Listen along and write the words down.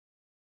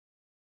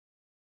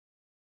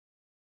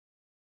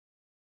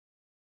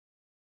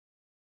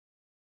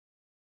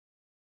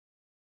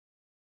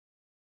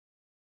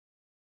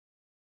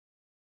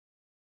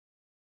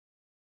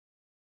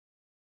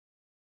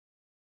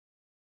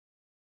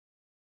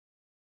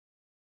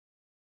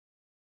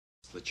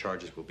The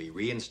charges will be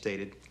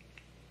reinstated,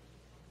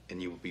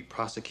 and you will be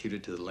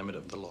prosecuted to the limit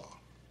of the law.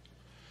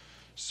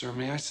 Sir,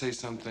 may I say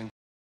something?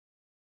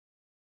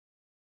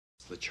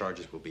 The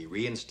charges will be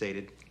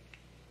reinstated,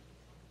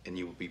 and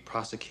you will be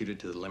prosecuted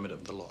to the limit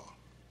of the law.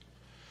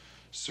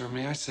 Sir,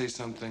 may I say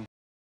something?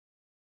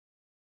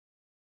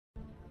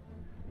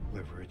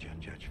 Leverage on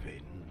Judge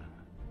Faden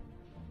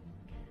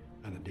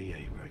and the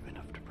DA brave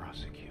enough to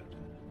prosecute.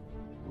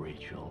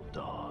 Rachel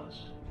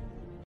Dawes.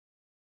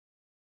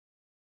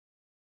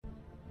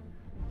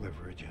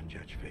 Leverage on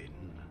Judge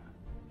Faden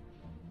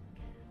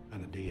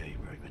and the DA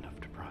brave enough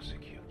to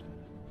prosecute.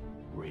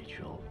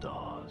 Rachel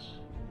Dawes.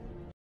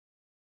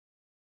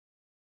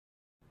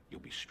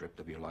 You'll be stripped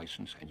of your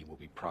license and you will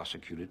be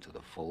prosecuted to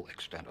the full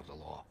extent of the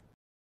law.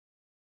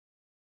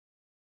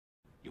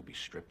 You'll be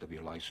stripped of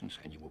your license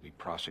and you will be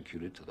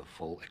prosecuted to the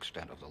full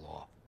extent of the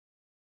law.